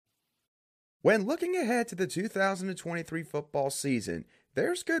When looking ahead to the 2023 football season,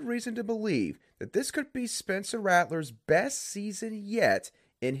 there's good reason to believe that this could be Spencer Rattler's best season yet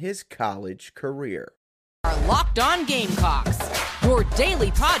in his college career. Our Locked On Gamecocks, your daily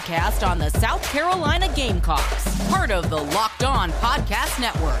podcast on the South Carolina Gamecocks, part of the Locked On Podcast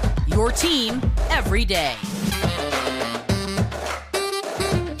Network, your team every day.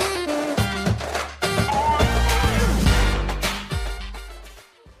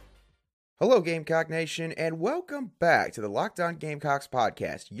 Hello, Gamecock Nation, and welcome back to the Locked On Gamecocks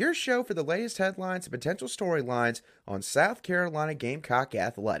podcast, your show for the latest headlines and potential storylines on South Carolina Gamecock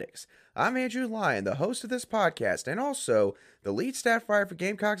athletics. I'm Andrew Lyon, the host of this podcast, and also the lead staff writer for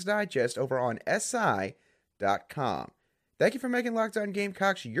Gamecocks Digest over on SI.com. Thank you for making Locked On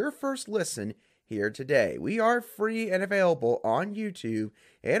Gamecocks your first listen here today. We are free and available on YouTube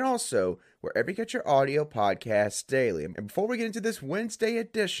and also wherever you get your audio podcasts daily. And before we get into this Wednesday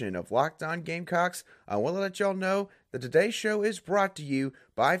edition of Locked On Gamecocks, I want to let y'all know that today's show is brought to you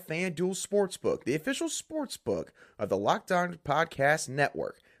by FanDuel Sportsbook, the official sportsbook of the Locked On Podcast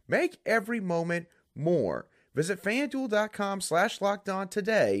Network. Make every moment more. Visit FanDuel.com/LockedOn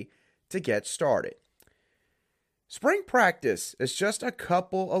today to get started. Spring practice is just a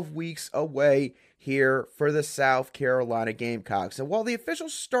couple of weeks away here for the South Carolina Gamecocks. And while the official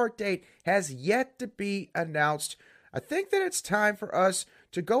start date has yet to be announced, I think that it's time for us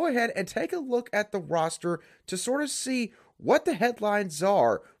to go ahead and take a look at the roster to sort of see what the headlines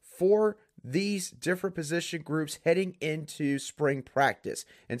are for these different position groups heading into spring practice.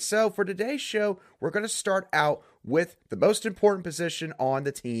 And so for today's show, we're going to start out with the most important position on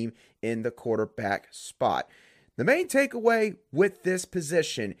the team in the quarterback spot. The main takeaway with this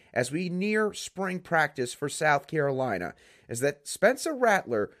position as we near spring practice for South Carolina is that Spencer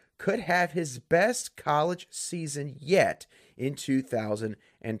Rattler could have his best college season yet in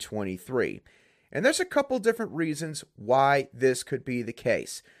 2023. And there's a couple different reasons why this could be the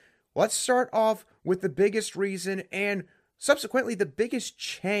case. Let's start off with the biggest reason and subsequently the biggest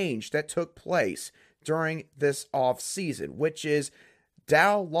change that took place during this offseason, which is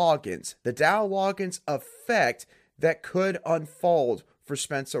Dow Loggins, the Dow Loggins effect that could unfold for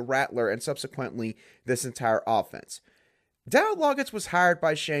Spencer Rattler and subsequently this entire offense. Dow Loggins was hired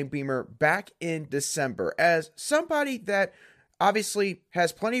by Shane Beamer back in December as somebody that obviously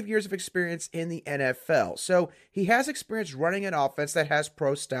has plenty of years of experience in the NFL. So he has experience running an offense that has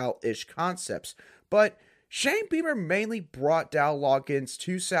pro-style-ish concepts. But Shane Beamer mainly brought Dow Loggins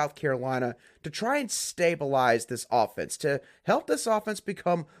to South Carolina to try and stabilize this offense, to help this offense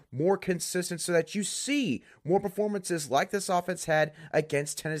become more consistent so that you see more performances like this offense had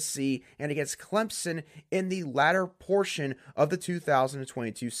against Tennessee and against Clemson in the latter portion of the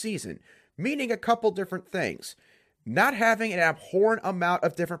 2022 season. Meaning a couple different things. Not having an abhorrent amount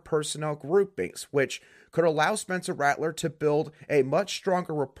of different personnel groupings, which could allow Spencer Rattler to build a much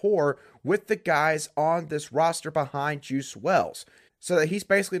stronger rapport with the guys on this roster behind Juice Wells, so that he's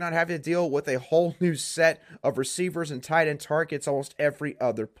basically not having to deal with a whole new set of receivers and tight end targets almost every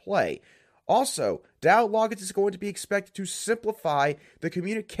other play. Also, Dow Loggins is going to be expected to simplify the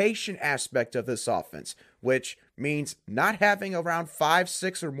communication aspect of this offense, which means not having around 5,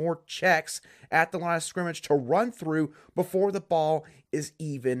 6, or more checks at the line of scrimmage to run through before the ball is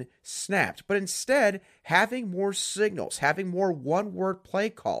even snapped, but instead having more signals, having more one-word play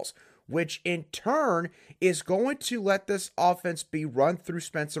calls, which in turn is going to let this offense be run through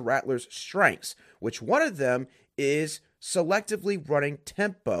Spencer Rattler's strengths, which one of them is selectively running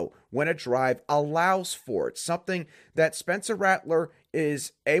tempo when a drive allows for it, something that Spencer Rattler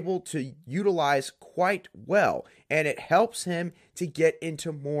is able to utilize quite well, and it helps him to get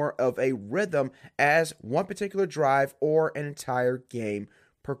into more of a rhythm as one particular drive or an entire game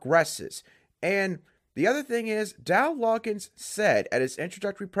progresses. And the other thing is, Dow Loggins said at his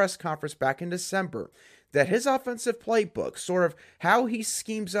introductory press conference back in December that his offensive playbook, sort of how he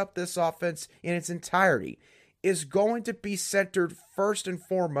schemes up this offense in its entirety, is going to be centered first and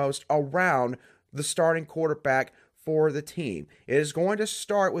foremost around the starting quarterback for the team. It is going to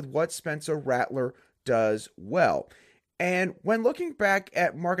start with what Spencer Rattler does well. And when looking back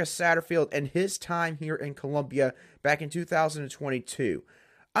at Marcus Satterfield and his time here in Columbia back in 2022,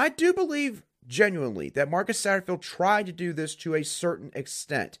 I do believe genuinely that Marcus Satterfield tried to do this to a certain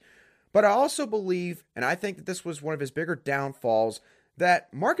extent. But I also believe, and I think that this was one of his bigger downfalls,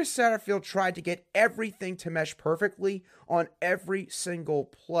 that Marcus Satterfield tried to get everything to mesh perfectly on every single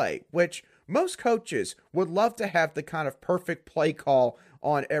play, which most coaches would love to have the kind of perfect play call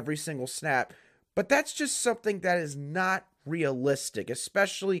on every single snap, but that's just something that is not realistic,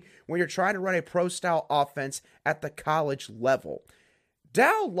 especially when you're trying to run a pro-style offense at the college level.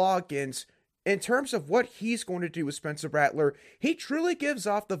 Dow Loggins in terms of what he's going to do with Spencer Rattler, he truly gives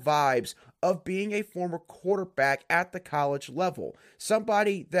off the vibes of being a former quarterback at the college level.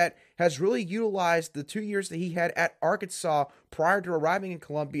 Somebody that has really utilized the 2 years that he had at Arkansas prior to arriving in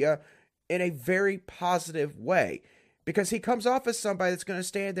Columbia in a very positive way. Because he comes off as somebody that's going to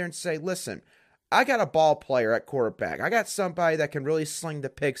stand there and say, listen, I got a ball player at quarterback. I got somebody that can really sling the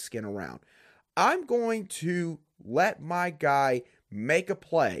pigskin around. I'm going to let my guy make a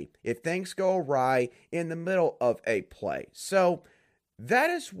play if things go awry in the middle of a play. So that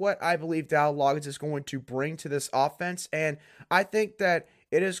is what I believe Dowell Loggains is going to bring to this offense, and I think that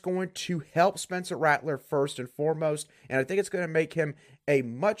it is going to help Spencer Rattler first and foremost, and I think it's going to make him a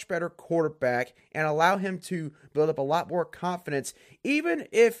much better quarterback and allow him to build up a lot more confidence, even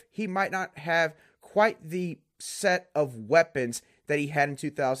if he might not have quite the set of weapons that he had in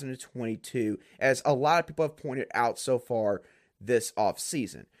 2022, as a lot of people have pointed out so far this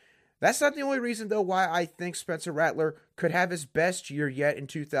offseason. That's not the only reason, though, why I think Spencer Rattler could have his best year yet in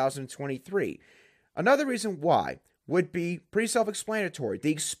 2023. Another reason why would be pretty self-explanatory.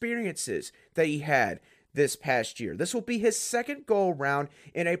 The experiences that he had this past year. This will be his second go-around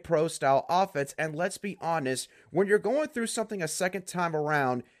in a pro-style offense, and let's be honest, when you're going through something a second time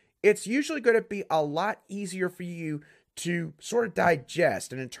around, it's usually going to be a lot easier for you to sort of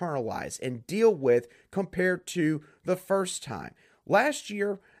digest and internalize and deal with compared to the first time. Last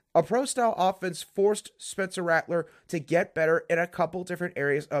year, a pro-style offense forced Spencer Rattler to get better in a couple different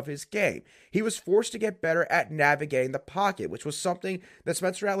areas of his game. He was forced to get better at navigating the pocket, which was something that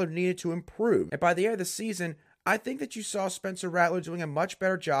Spencer Rattler needed to improve. And by the end of the season, I think that you saw Spencer Rattler doing a much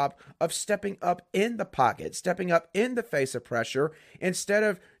better job of stepping up in the pocket, stepping up in the face of pressure, instead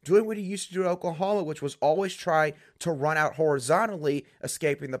of doing what he used to do at Oklahoma, which was always try to run out horizontally,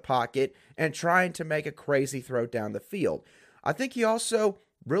 escaping the pocket, and trying to make a crazy throw down the field. I think he also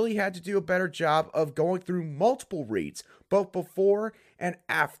really had to do a better job of going through multiple reads, both before and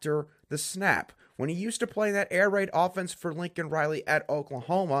after the snap. When he used to play that air raid offense for Lincoln Riley at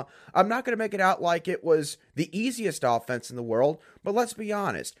Oklahoma, I'm not going to make it out like it was the easiest offense in the world, but let's be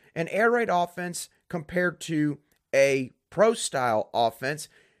honest. An air raid offense compared to a pro-style offense,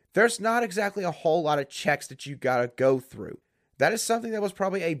 there's not exactly a whole lot of checks that you got to go through. That is something that was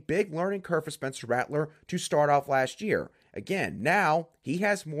probably a big learning curve for Spencer Rattler to start off last year. Again, now he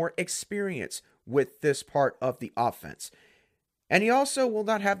has more experience with this part of the offense. And he also will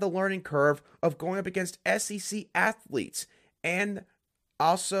not have the learning curve of going up against SEC athletes and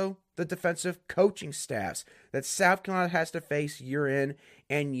also the defensive coaching staffs that South Carolina has to face year in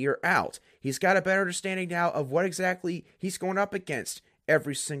and year out. He's got a better understanding now of what exactly he's going up against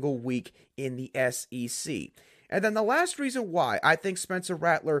every single week in the SEC. And then the last reason why I think Spencer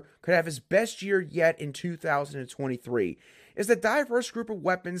Rattler could have his best year yet in 2023 is the diverse group of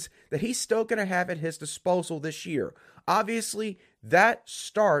weapons that he's still going to have at his disposal this year. Obviously, that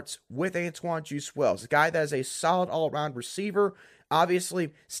starts with Antoine Juice Wells, a guy that is a solid all-around receiver,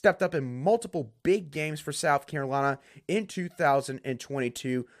 obviously stepped up in multiple big games for South Carolina in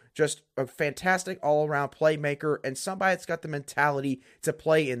 2022. Just a fantastic all-around playmaker and somebody that's got the mentality to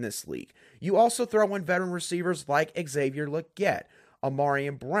play in this league. You also throw in veteran receivers like Xavier Legette,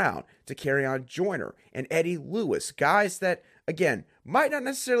 Amarian Brown, Takarion Joyner, and Eddie Lewis. Guys that, again, might not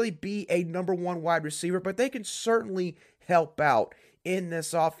necessarily be a number one wide receiver, but they can certainly help out in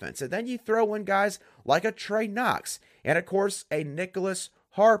this offense. And then you throw in guys like a Trey Knox, and of course, a Nicholas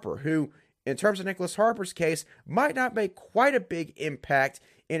Harper, who, in terms of Nicholas Harper's case, might not make quite a big impact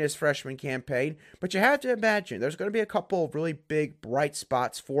in his freshman campaign, but you have to imagine there's going to be a couple of really big bright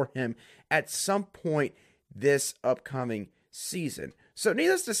spots for him at some point this upcoming season. So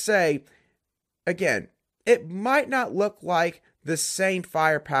needless to say, again, it might not look like the same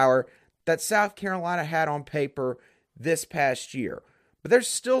firepower that South Carolina had on paper this past year, but there's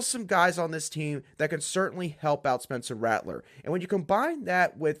still some guys on this team that can certainly help out Spencer Rattler. And when you combine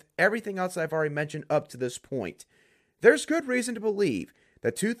that with everything else I've already mentioned up to this point, there's good reason to believe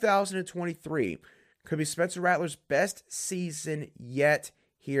that 2023 could be Spencer Rattler's best season yet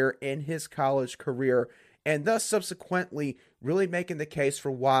here in his college career, and thus subsequently really making the case for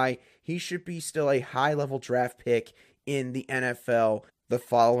why he should be still a high-level draft pick in the NFL the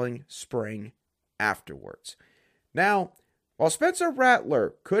following spring afterwards. Now, while Spencer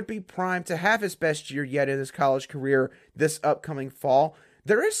Rattler could be primed to have his best year yet in his college career this upcoming fall,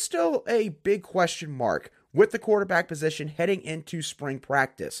 there is still a big question mark with the quarterback position heading into spring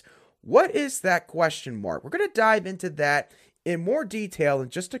practice. What is that question mark? We're going to dive into that in more detail in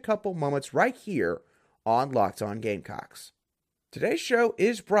just a couple moments right here on Locked On Gamecocks. Today's show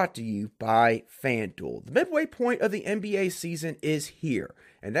is brought to you by FanDuel. The midway point of the NBA season is here,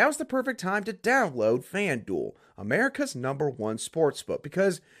 And now's the perfect time to download FanDuel, America's #1 sportsbook,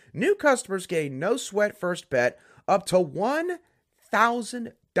 because new customers get a no-sweat first bet up to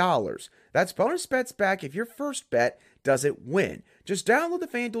 $1,000. That's bonus bets back if your first bet doesn't win. Just download the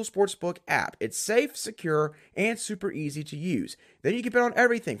FanDuel Sportsbook app. It's safe, secure, and super easy to use. Then you can bet on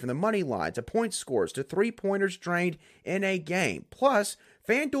everything from the money line to point scores to three-pointers drained in a game. Plus,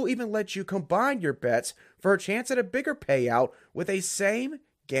 FanDuel even lets you combine your bets for a chance at a bigger payout with a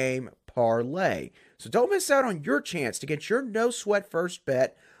same-game parlay. So don't miss out on your chance to get your no-sweat first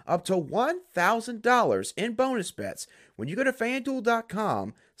bet up to $1,000 in bonus bets when you go to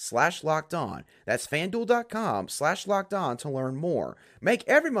FanDuel.com/LockedOn. That's FanDuel.com/LockedOn to learn more. Make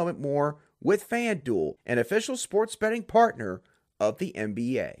every moment more with FanDuel, an official sports betting partner of the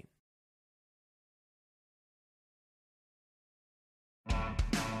NBA.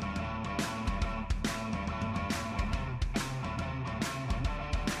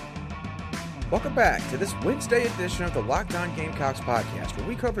 Welcome back to this Wednesday edition of the Locked On Gamecocks podcast, where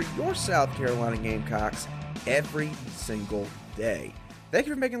we cover your South Carolina Gamecocks every single day. Thank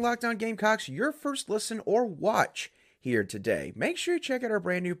you for making Locked On Gamecocks your first listen or watch here today. Make sure you check out our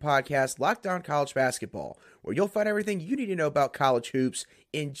brand new podcast, Locked On College Basketball, where you'll find everything you need to know about college hoops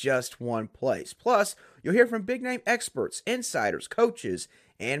in just one place. Plus, you'll hear from big-name experts, insiders, coaches,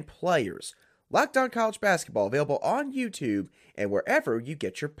 and players. Locked On College Basketball, available on YouTube and wherever you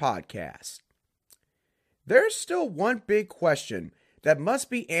get your podcasts. There's still one big question that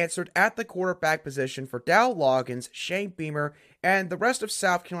must be answered at the quarterback position for Dowell Loggins, Shane Beamer, and the rest of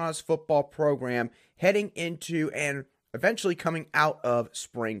South Carolina's football program heading into and eventually coming out of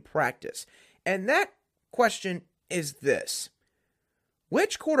spring practice. And that question is this: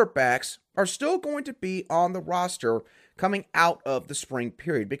 which quarterbacks are still going to be on the roster coming out of the spring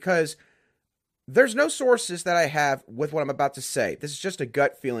period? Because there's no sources that I have with what I'm about to say. This is just a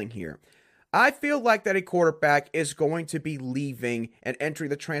gut feeling here. I feel like that a quarterback is going to be leaving and entering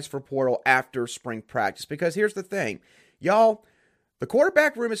the transfer portal after spring practice. Because here's the thing, y'all, the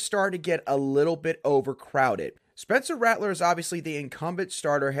quarterback room is starting to get a little bit overcrowded. Spencer Rattler is obviously the incumbent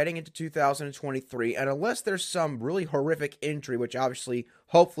starter heading into 2023, and unless there's some really horrific injury, which obviously,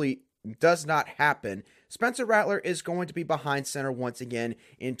 hopefully, does not happen, Spencer Rattler is going to be behind center once again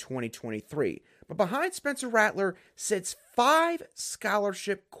in 2023. But behind Spencer Rattler sits 5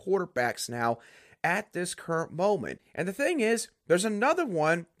 scholarship quarterbacks now at this current moment. And the thing is, there's another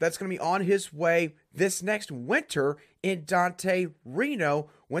one that's going to be on his way this next winter in Dante Reno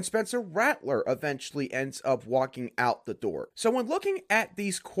when Spencer Rattler eventually ends up walking out the door. So when looking at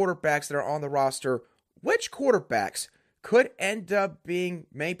these quarterbacks that are on the roster, which quarterbacks could end up being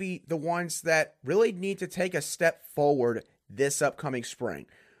maybe the ones that really need to take a step forward this upcoming spring?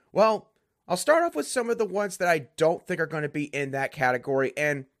 Well, I'll start off with some of the ones that I don't think are going to be in that category,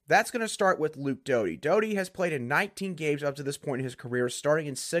 and that's going to start with Luke Doty. Doty has played in 19 games up to this point in his career, starting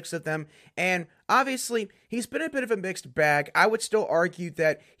in 6 of them, and obviously, he's been a bit of a mixed bag. I would still argue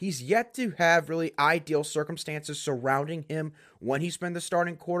that he's yet to have really ideal circumstances surrounding him when he's been the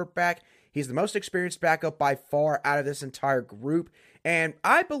starting quarterback. He's the most experienced backup by far out of this entire group, and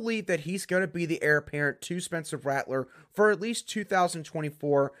I believe that he's going to be the heir apparent to Spencer Rattler for at least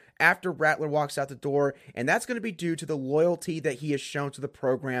 2024 after Rattler walks out the door, and that's going to be due to the loyalty that he has shown to the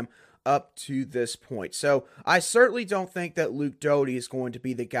program up to this point. So I certainly don't think that Luke Doty is going to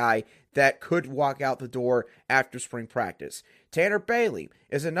be the guy that could walk out the door after spring practice. Tanner Bailey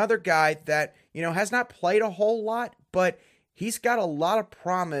is another guy that, has not played a whole lot, but he's got a lot of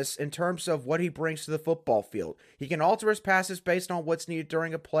promise in terms of what he brings to the football field. He can alter his passes based on what's needed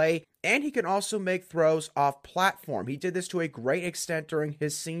during a play, and he can also make throws off platform. He did this to a great extent during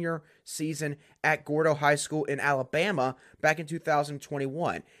his senior season at Gordo High School in Alabama back in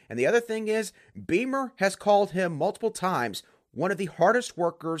 2021. And the other thing is, Beamer has called him multiple times one of the hardest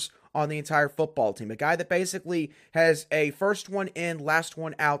workers on the entire football team. A guy that basically has a first one in, last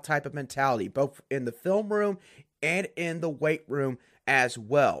one out type of mentality, both in the film room and in the weight room as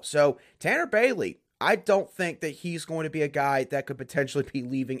well. So Tanner Bailey, I don't think that he's going to be a guy that could potentially be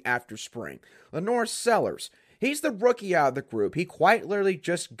leaving after spring. Lenore Sellers, he's the rookie out of the group. He quite literally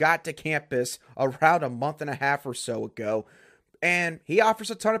just got to campus around a month and a half or so ago, and he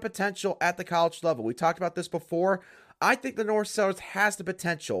offers a ton of potential at the college level. We talked about this before. I think Lenore Sellers has the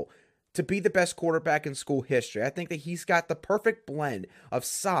potential to be the best quarterback in school history. I think that he's got the perfect blend of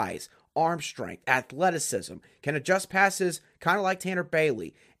size, arm strength, athleticism, can adjust passes kind of like Tanner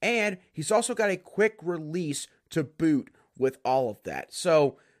Bailey, and he's also got a quick release to boot with all of that.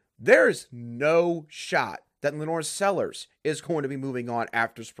 So there's no shot that Lenore Sellers is going to be moving on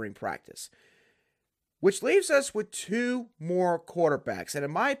after spring practice. which leaves us with two more quarterbacks. And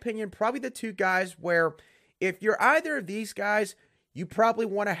in my opinion, probably the two guys where if you're either of these guys, you probably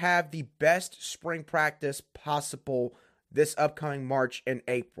want to have the best spring practice possible this upcoming March and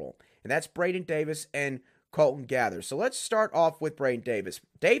April. And that's Braden Davis and Colton Gather. So let's start off with Braden Davis.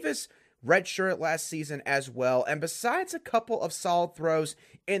 Davis redshirted last season as well, and besides a couple of solid throws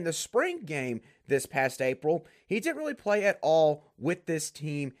in the spring game this past April, he didn't really play at all with this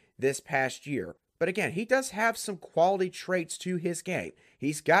team this past year. But again, he does have some quality traits to his game.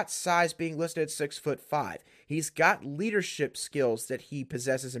 He's got size, being listed at 6'5". He's got leadership skills that he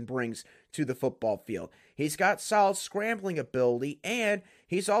possesses and brings to the football field. He's got solid scrambling ability, and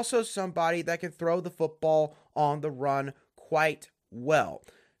he's also somebody that can throw the football on the run quite well.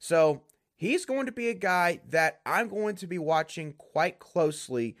 So he's going to be a guy that I'm going to be watching quite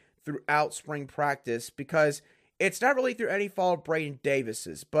closely throughout spring practice, because it's not really through any fault of Braden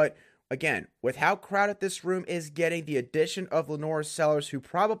Davis's, but again, with how crowded this room is getting, the addition of LaNorris Sellers, who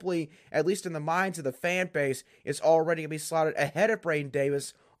probably, at least in the minds of the fan base, is already going to be slotted ahead of Braden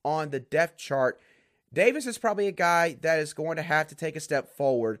Davis on the depth chart, Davis is probably a guy that is going to have to take a step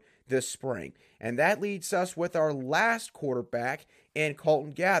forward this spring. And that leads us with our last quarterback in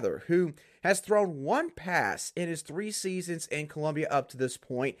Colton Gather, who has thrown one pass in his 3 seasons in Columbia up to this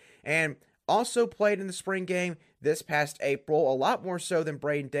point, and also played in the spring game this past April, a lot more so than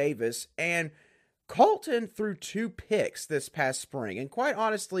Braden Davis. And Colton threw 2 picks this past spring. And quite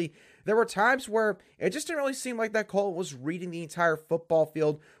honestly, there were times where it just didn't really seem like that Colton was reading the entire football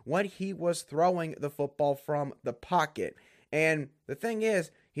field when he was throwing the football from the pocket. And the thing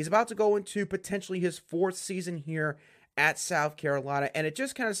is, he's about to go into potentially his 4th season here at South Carolina, and it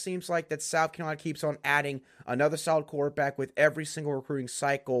just kind of seems like that South Carolina keeps on adding another solid quarterback with every single recruiting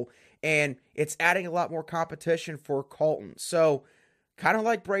cycle, and it's adding a lot more competition for Colton. So, kind of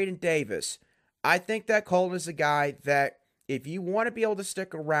like Braden Davis, I think that Colton is a guy that if you want to be able to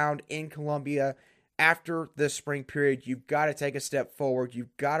stick around in Columbia after this spring period, you've got to take a step forward.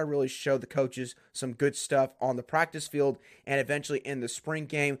 You've got to really show the coaches some good stuff on the practice field and eventually in the spring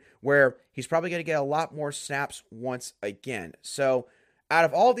game, where he's probably going to get a lot more snaps once again. So out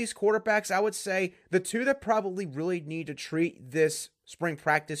of all these quarterbacks, I would say the two that probably really need to treat this spring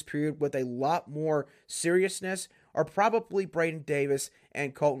practice period with a lot more seriousness are probably Braden Davis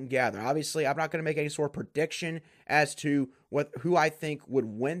and Colton Gather. Obviously, I'm not going to make any sort of prediction as to who I think would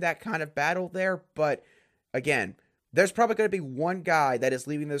win that kind of battle there, but again, there's probably going to be one guy that is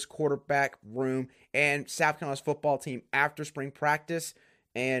leaving this quarterback room and South Carolina's football team after spring practice,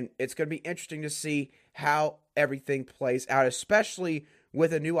 and it's going to be interesting to see how everything plays out, especially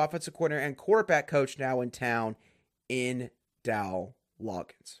with a new offensive coordinator and quarterback coach now in town in Dowell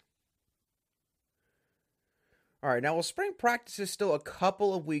Loggins. All right, now while spring practice is still a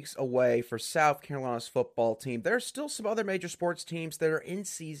couple of weeks away for South Carolina's football team, there are still some other major sports teams that are in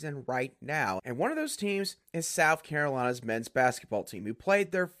season right now. And one of those teams is South Carolina's men's basketball team, who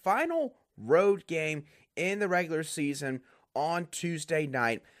played their final road game in the regular season on Tuesday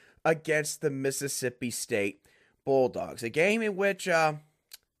night against the Mississippi State Bulldogs. A game in which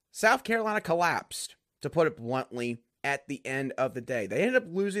South Carolina collapsed, to put it bluntly, at the end of the day. They ended up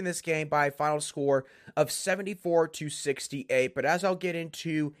losing this game by a final score of 74-68, but as I'll get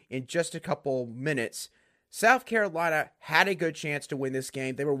into in just a couple minutes, South Carolina had a good chance to win this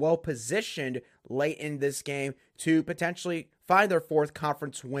game. They were well positioned late in this game to potentially find their 4th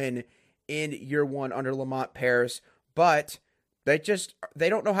conference win in year 1 under Lamont Paris, but they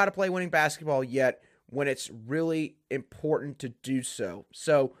don't know how to play winning basketball yet when it's really important to do so.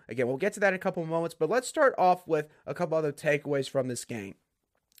 So, again, we'll get to that in a couple of moments, but let's start off with a couple other takeaways from this game.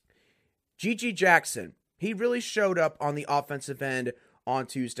 GG Jackson, he really showed up on the offensive end on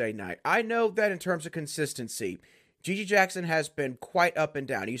Tuesday night. I know that in terms of consistency, GG Jackson has been quite up and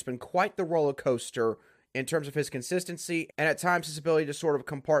down. He's been quite the roller coaster in terms of his consistency and at times his ability to sort of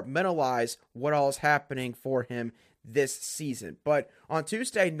compartmentalize what all is happening for him this season. But on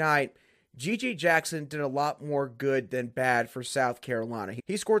Tuesday night, GG Jackson did a lot more good than bad for South Carolina.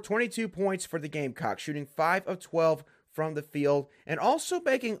 He scored 22 points for the Gamecocks, shooting 5 of 12 from the field, and also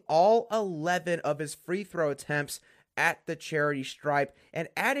making all 11 of his free throw attempts at the charity stripe, and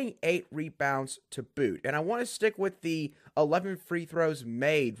adding 8 rebounds to boot. And I want to stick with the 11 free throws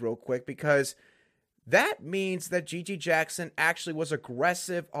made real quick, because that means that GG Jackson actually was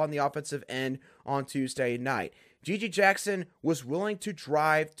aggressive on the offensive end on Tuesday night. GG Jackson was willing to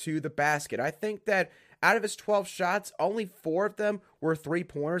drive to the basket. I think that out of his 12 shots, only 4 of them were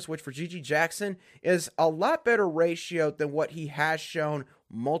 3-pointers, which for GG Jackson is a lot better ratio than what he has shown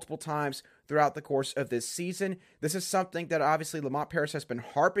multiple times throughout the course of this season. This is something that obviously Lamont Paris has been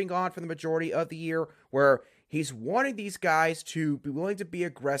harping on for the majority of the year, where he's wanting these guys to be willing to be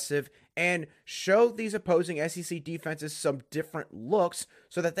aggressive and show these opposing SEC defenses some different looks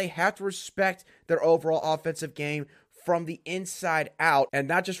so that they have to respect their overall offensive game from the inside out and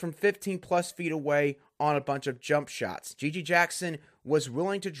not just from 15 plus feet away on a bunch of jump shots. G.G. Jackson was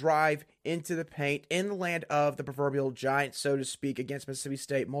willing to drive into the paint in the land of the proverbial giant, so to speak, against Mississippi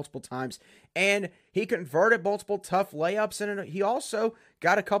State multiple times, and he converted multiple tough layups, and he also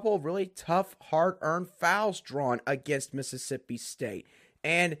got a couple of really tough, hard-earned fouls drawn against Mississippi State,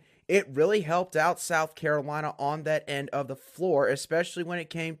 and it really helped out South Carolina on that end of the floor, especially when it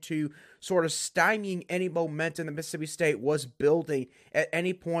came to sort of stymieing any momentum that Mississippi State was building at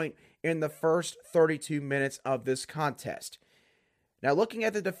any point in the first 32 minutes of this contest. Now, looking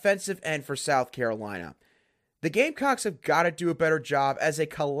at the defensive end for South Carolina, the Gamecocks have got to do a better job as a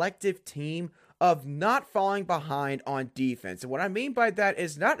collective team of not falling behind on defense. And what I mean by that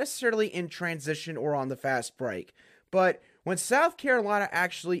is not necessarily in transition or on the fast break, but when South Carolina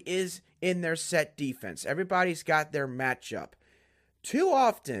actually is in their set defense, everybody's got their matchup. Too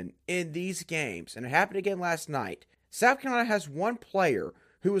often in these games, and it happened again last night, South Carolina has one player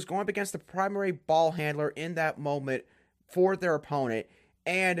who is going up against the primary ball handler in that moment for their opponent,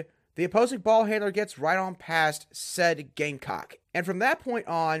 and the opposing ball handler gets right on past said Gamecock. And from that point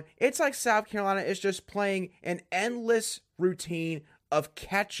on, it's like South Carolina is just playing an endless routine of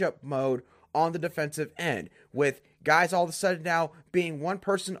catch-up mode on the defensive end, with guys all of a sudden now being one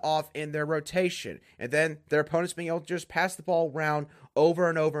person off in their rotation, and then their opponents being able to just pass the ball around over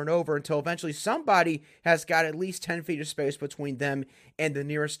and over and over until eventually somebody has got at least 10 feet of space between them and the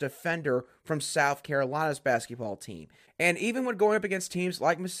nearest defender from South Carolina's basketball team. And even when going up against teams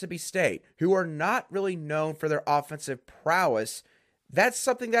like Mississippi State, who are not really known for their offensive prowess, that's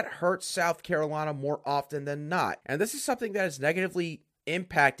something that hurts South Carolina more often than not. And this is something that has negatively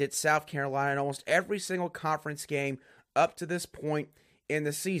impacted South Carolina in almost every single conference game up to this point in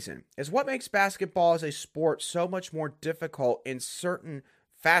the season. Is what makes basketball as a sport so much more difficult in certain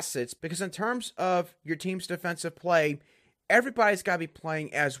facets, because in terms of your team's defensive play, everybody's got to be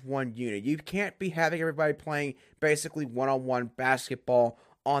playing as one unit. You can't be having everybody playing basically one-on-one basketball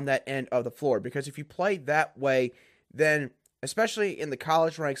on that end of the floor, because if you play that way, then especially in the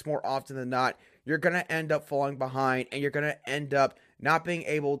college ranks more often than not, you're going to end up falling behind, and you're going to end up not being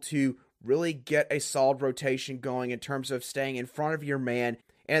able to really get a solid rotation going in terms of staying in front of your man,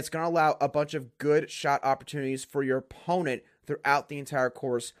 and it's going to allow a bunch of good shot opportunities for your opponent throughout the entire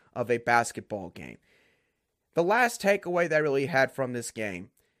course of a basketball game. The last takeaway that I really had from this game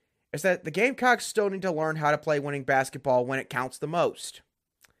is that the Gamecocks still need to learn how to play winning basketball when it counts the most.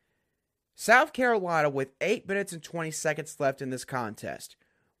 South Carolina, with 8 minutes and 20 seconds left in this contest,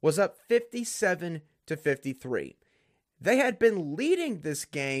 was up 57-53. They had been leading this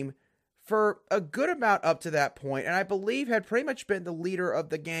game for a good amount up to that point, and I believe had pretty much been the leader of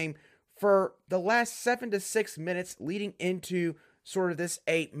the game for the last 7 to 6 minutes leading into sort of this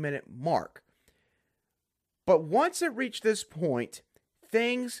 8-minute mark. But once it reached this point,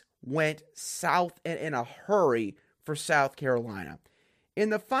 things went south and in a hurry for South Carolina.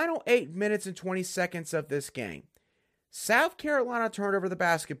 In the final 8 minutes and 20 seconds of this game, South Carolina turned over the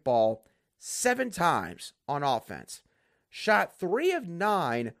basketball 7 times on offense, shot 3 of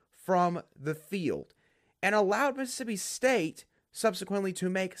 9 from the field, and allowed Mississippi State subsequently to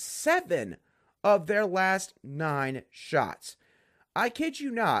make 7 of their last 9 shots. I kid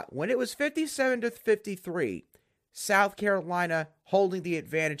you not, when it was 57-53, South Carolina holding the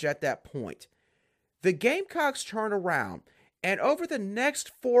advantage at that point, the Gamecocks turned around and over the next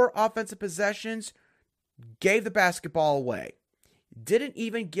 4 offensive possessions gave the basketball away. Didn't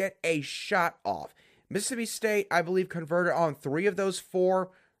even get a shot off. Mississippi State, I believe, converted on 3 of those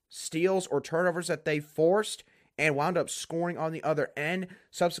 4 steals or turnovers that they forced and wound up scoring on the other end,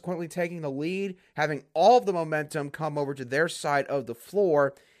 subsequently taking the lead, having all of the momentum come over to their side of the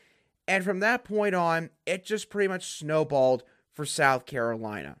floor. And from that point on, it just pretty much snowballed for South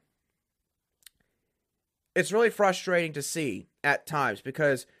Carolina. It's really frustrating to see at times,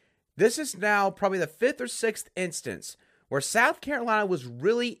 because this is now probably the 5th or 6th instance where South Carolina was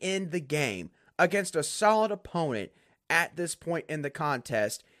really in the game against a solid opponent at this point in the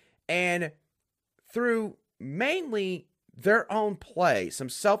contest, and through mainly their own play, some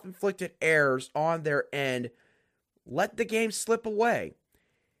self-inflicted errors on their end, let the game slip away.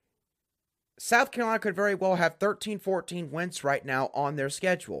 South Carolina could very well have 13-14 wins right now on their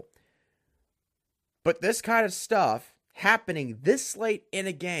schedule. But this kind of stuff happening this late in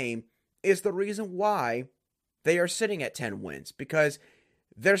a game is the reason why they are sitting at 10 wins, because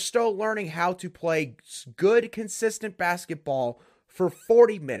They're still learning how to play good, consistent basketball for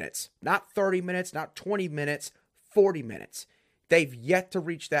 40 minutes. Not 30 minutes, not 20 minutes, 40 minutes. They've yet to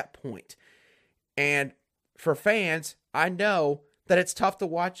reach that point. And for fans, I know that it's tough to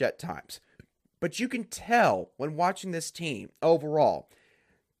watch at times. But you can tell when watching this team overall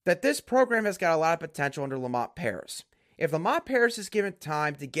that this program has got a lot of potential under Lamont Paris. If Lamont Paris is given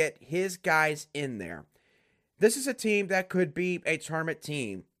time to get his guys in there, this is a team that could be a tournament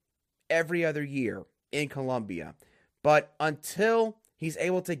team every other year in Columbia. But until he's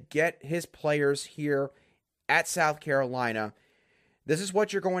able to get his players here at South Carolina, this is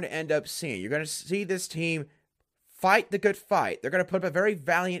what you're going to end up seeing. You're going to see this team fight the good fight. They're going to put up a very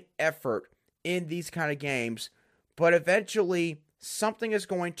valiant effort in these kind of games, but eventually something is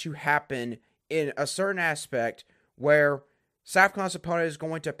going to happen in a certain aspect where South Carolina's opponent is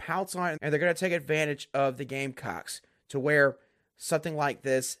going to pounce on it, and they're going to take advantage of the Gamecocks to where something like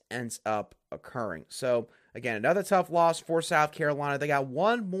this ends up occurring. So, again, another tough loss for South Carolina. They got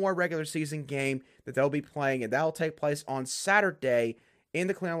one more regular season game that they'll be playing, and that will take place on Saturday in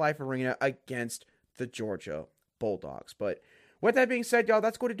the Clean Life Arena against the Georgia Bulldogs. But with that being said, y'all,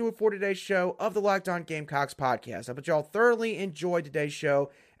 that's going to do it for today's show of the Locked On Gamecocks podcast. I hope y'all thoroughly enjoyed today's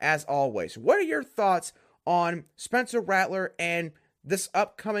show, as always. What are your thoughts on Spencer Rattler and this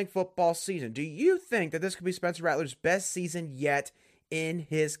upcoming football season? Do you think that this could be Spencer Rattler's best season yet in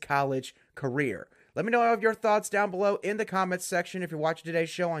his college career? Let me know all of your thoughts down below in the comments section if you're watching today's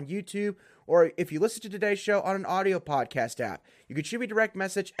show on YouTube, or if you listen to today's show on an audio podcast app. You can shoot me a direct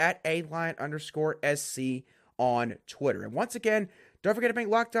message at @ALion_SC on Twitter. And once again, don't forget to make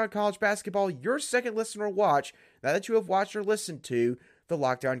Locked On College Basketball your second listen or watch now that you have watched or listened to the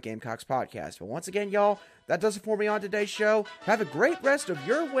Locked On Gamecocks podcast. But once again, y'all, that does it for me on today's show. Have a great rest of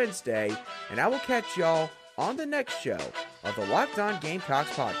your Wednesday, and I will catch y'all on the next show of the Locked On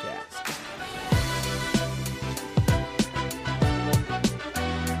Gamecocks podcast.